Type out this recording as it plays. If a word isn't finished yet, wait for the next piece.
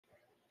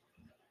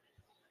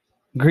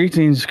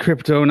Greetings,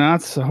 crypto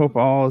nuts. I hope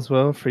all is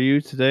well for you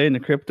today in the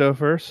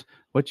cryptoverse.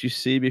 What you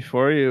see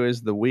before you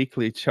is the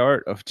weekly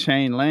chart of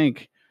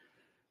Chainlink.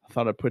 I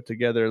thought I'd put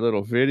together a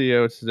little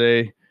video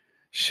today.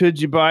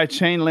 Should you buy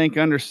Chainlink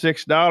under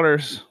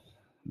 $6?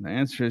 The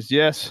answer is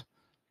yes,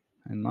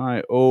 in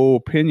my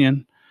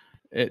opinion.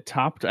 It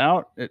topped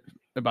out at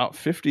about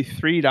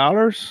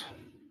 $53.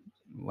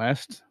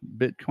 Last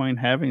Bitcoin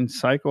halving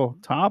cycle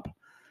top.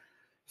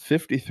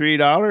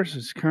 $53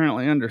 is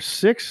currently under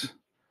 6.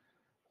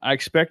 I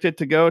expect it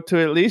to go to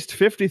at least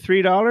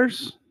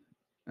 $53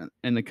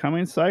 in the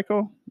coming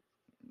cycle,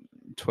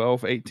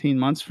 12, 18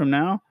 months from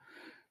now.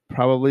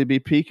 Probably be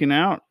peaking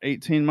out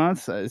 18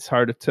 months. It's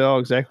hard to tell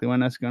exactly when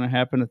that's going to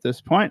happen at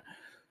this point.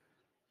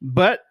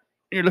 But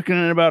you're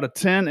looking at about a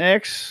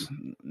 10x,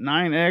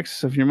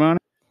 9x of your money.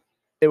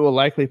 It will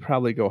likely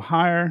probably go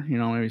higher,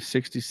 maybe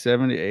 60,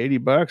 70, 80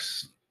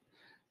 bucks.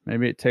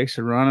 Maybe it takes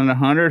a run in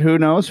 100. Who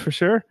knows for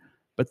sure?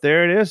 But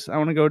there it is. I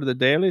want to go to the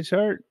daily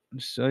chart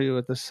and show you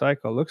what this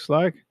cycle looks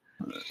like.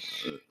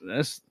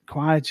 That's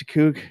quiet, you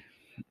kook.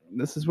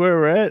 This is where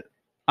we're at.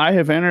 I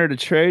have entered a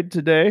trade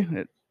today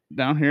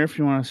down here. If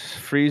you want to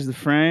freeze the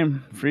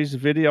frame, freeze the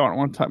video, I don't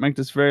want to make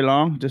this very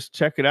long. Just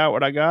check it out.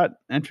 What I got: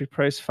 entry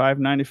price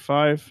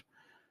 $5.95.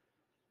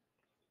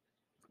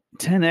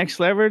 10x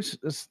leverage.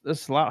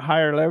 That's a lot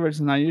higher leverage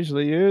than I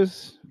usually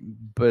use,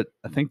 but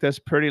I think that's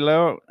pretty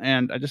low.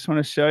 And I just want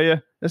to show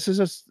you. This is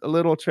just a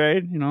little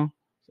trade.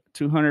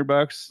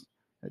 $200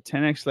 at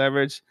 10x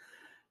leverage.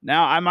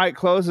 Now I might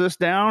close this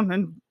down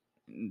and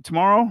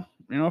tomorrow.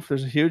 If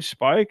there's a huge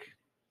spike,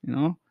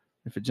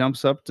 if it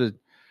jumps up to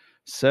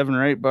 $7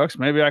 or $8,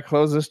 maybe I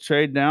close this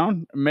trade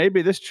down.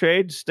 Maybe this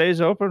trade stays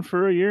open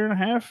for a year and a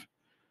half.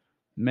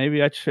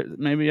 Maybe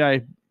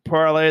I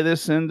parlay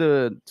this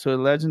into a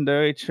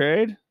legendary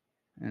trade,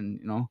 and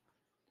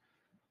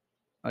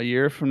a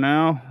year from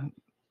now,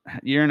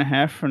 year and a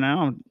half from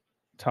now, I'm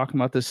talking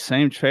about this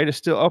same trade is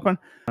still open.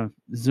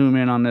 Zoom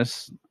in on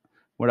this.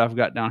 What I've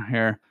got down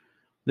here.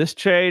 This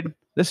trade.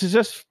 This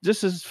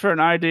is for an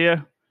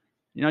idea.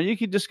 You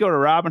could just go to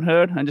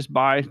Robinhood and just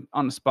buy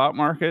on the spot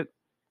market.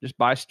 Just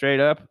buy straight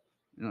up.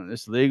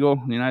 It's legal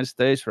in the United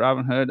States,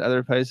 Robinhood,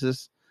 other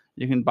places.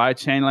 You can buy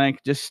Chainlink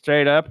just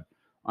straight up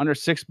under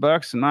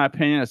 $6. In my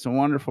opinion, it's a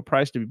wonderful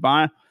price to be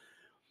buying.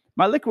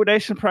 My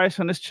liquidation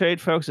price on this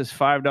trade, folks, is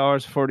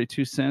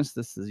 $5.42.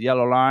 This is the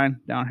yellow line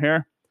down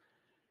here.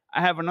 I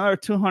have another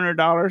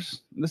 $200.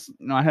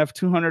 I have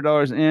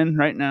 $200 in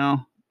right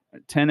now.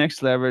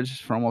 10x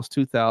leverage for almost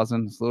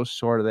 2,000. It's a little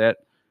short of that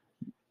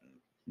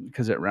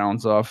because it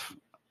rounds off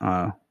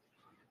on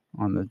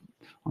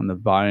the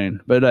buying.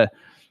 But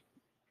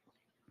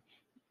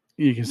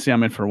you can see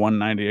I'm in for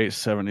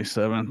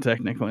 198.77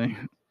 technically.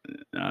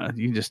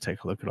 You can just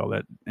take a look at all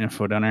that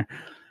info down there.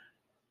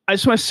 I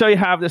just want to show you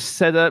how this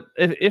set up.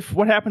 If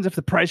what happens if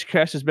the price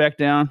crashes back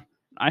down?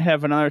 I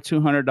have another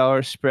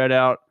 $200 spread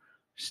out,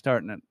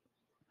 starting at.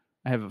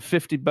 I have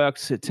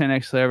 $50 at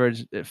 10x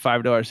leverage at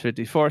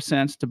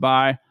 $5.54 to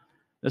buy.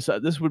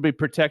 This would be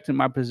protecting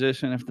my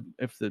position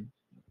if the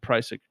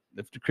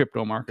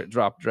crypto market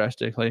dropped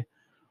drastically.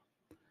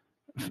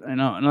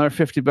 Another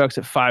 $50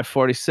 at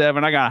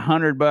 $5.47. I got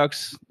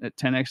 $100 at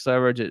 10x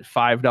leverage at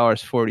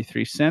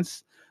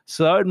 $5.43.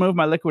 So I would move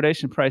my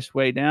liquidation price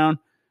way down.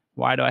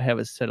 Why do I have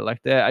it set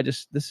like that?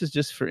 This is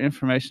just for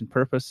information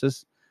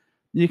purposes.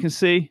 You can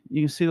see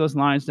those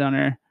lines down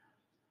there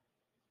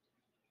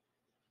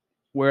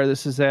where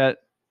this is at,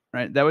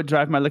 right? That would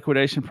drive my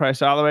liquidation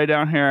price all the way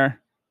down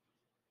here.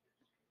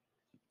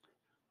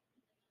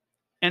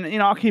 And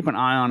I'll keep an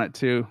eye on it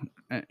too.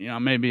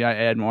 Maybe I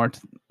add more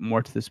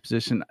to this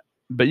position.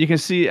 But you can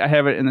see I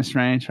have it in this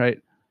range,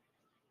 right?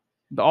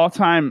 The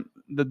all-time,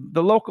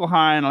 the local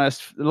high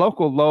the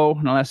local low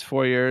in the last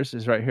 4 years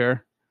is right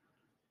here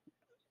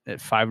at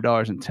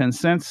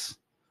 $5.10.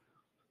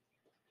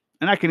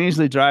 And I can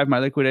easily drive my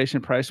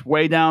liquidation price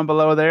way down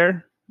below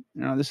there.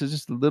 This is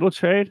just a little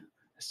trade.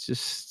 It's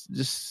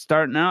just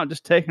starting out,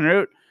 just taking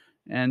root.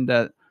 And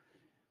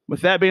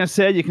with that being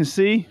said, you can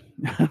see,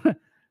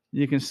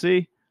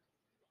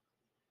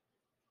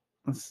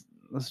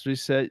 let's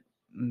reset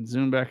and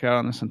zoom back out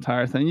on this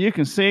entire thing. You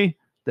can see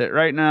that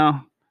right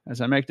now,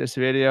 as I make this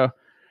video,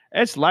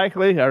 it's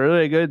likely a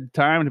really good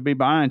time to be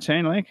buying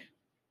Chainlink.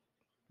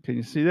 Can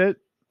you see that?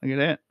 Look at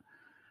that.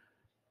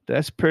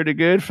 That's pretty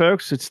good,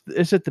 folks.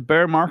 It's at the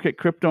bear market,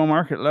 crypto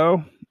market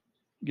low,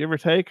 give or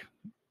take.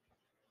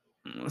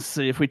 Let's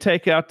see if we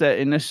take out that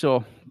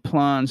initial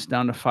plunge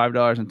down to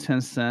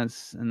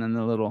 $5.10, and then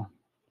the little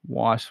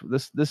wash.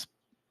 This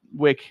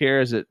wick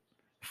here is at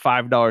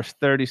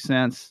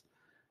 $5.30,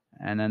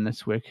 and then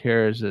this wick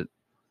here is at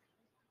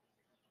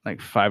like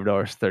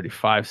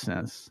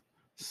 $5.35.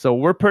 So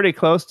we're pretty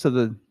close to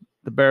the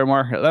bear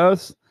market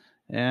lows.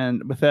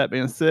 And with that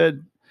being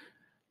said,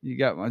 you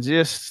got my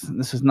gist. I'm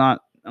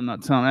not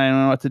telling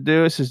anyone what to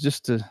do. This is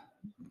just to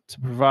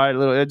provide a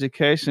little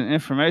education,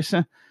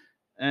 information.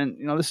 And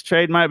this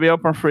trade might be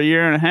open for a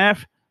year and a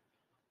half.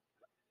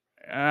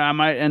 I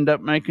might end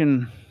up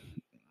making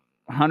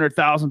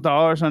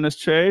 $100,000 on this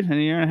trade in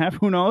a year and a half.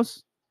 Who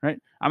knows? right?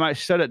 I might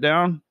shut it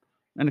down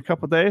in a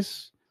couple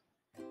days,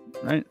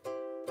 right?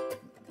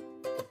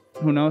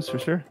 Who knows for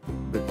sure?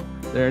 But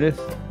there it is.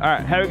 All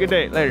right. Have a good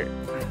day. Later.